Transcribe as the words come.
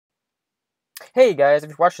Hey guys,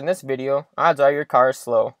 if you're watching this video, odds are your car is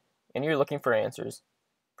slow, and you're looking for answers.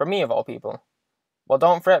 From me of all people. Well,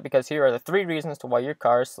 don't fret because here are the 3 reasons to why your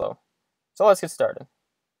car is slow. So let's get started.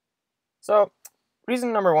 So,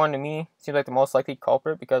 reason number 1 to me seems like the most likely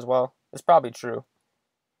culprit because, well, it's probably true.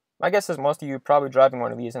 My guess is most of you are probably driving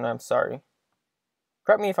one of these and I'm sorry.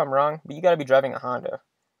 Correct me if I'm wrong, but you gotta be driving a Honda.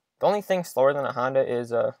 The only thing slower than a Honda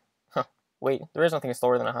is, wait, there is nothing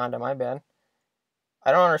slower than a Honda, my bad.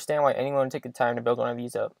 I don't understand why anyone would take the time to build one of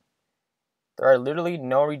these up. There are literally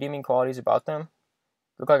no redeeming qualities about them.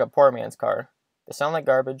 They look like a poor man's car. They sound like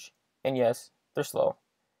garbage, and yes, they're slow.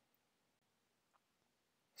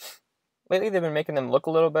 Lately they've been making them look a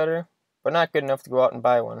little better, but not good enough to go out and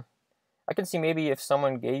buy one. I can see maybe if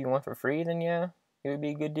someone gave you one for free, then yeah, it would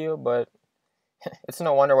be a good deal, but it's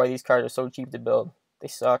no wonder why these cars are so cheap to build. They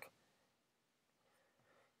suck.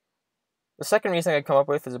 The second reason I could come up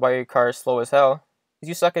with is why your car is slow as hell, is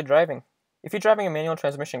you suck at driving. If you're driving a manual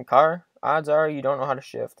transmission car, odds are you don't know how to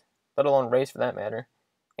shift, let alone race for that matter.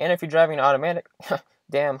 And if you're driving an automatic,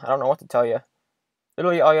 damn, I don't know what to tell you.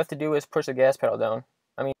 Literally all you have to do is push the gas pedal down.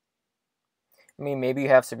 I mean, maybe you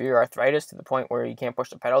have severe arthritis to the point where you can't push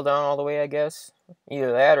the pedal down all the way, I guess.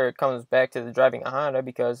 Either that or it comes back to the driving a Honda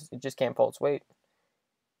because it just can't pull its weight.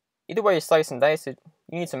 Either way you slice and dice it,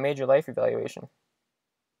 you need some major life evaluation.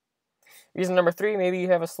 Reason number 3, maybe you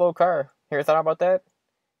have a slow car. You ever thought about that?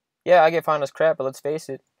 Yeah, I get Honda's crap, but let's face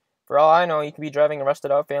it. For all I know, you could be driving a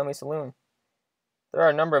rusted out family saloon. There are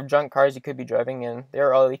a number of junk cars you could be driving, and they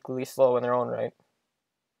are all equally slow in their own right.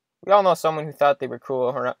 We all know someone who thought they were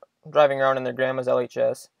cool driving around in their grandma's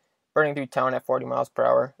LHS, burning through town at 40 miles per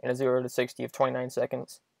hour in a 0 to 60 of 29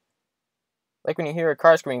 seconds. Like when you hear a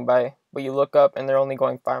car screaming by, but you look up and they're only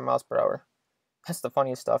going 5 miles per hour. That's the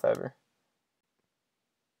funniest stuff ever.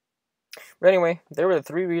 But anyway, there were the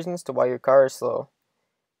 3 reasons to why your car is slow.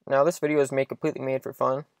 Now this video is completely made for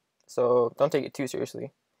fun, so don't take it too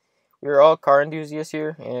seriously. We are all car enthusiasts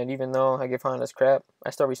here, and even though I give Honda's crap, I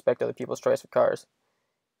still respect other people's choice of cars.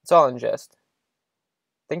 It's all in jest.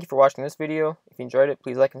 Thank you for watching this video. If you enjoyed it,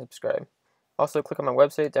 please like and subscribe. Also, click on my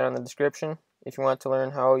website down in the description if you want to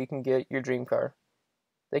learn how you can get your dream car.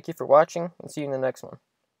 Thank you for watching, and see you in the next one.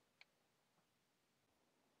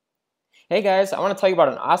 Hey guys, I want to tell you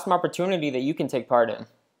about an awesome opportunity that you can take part in.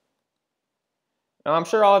 Now, I'm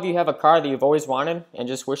sure all of you have a car that you've always wanted and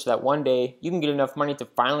just wish that one day you can get enough money to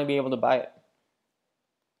finally be able to buy it.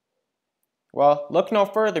 Well, look no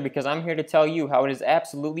further because I'm here to tell you how it is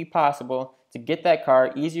absolutely possible to get that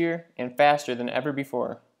car easier and faster than ever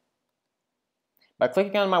before. By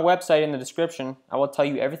clicking on my website in the description, I will tell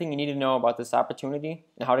you everything you need to know about this opportunity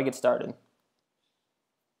and how to get started.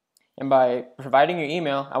 And by providing your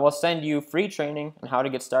email, I will send you free training on how to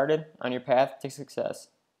get started on your path to success.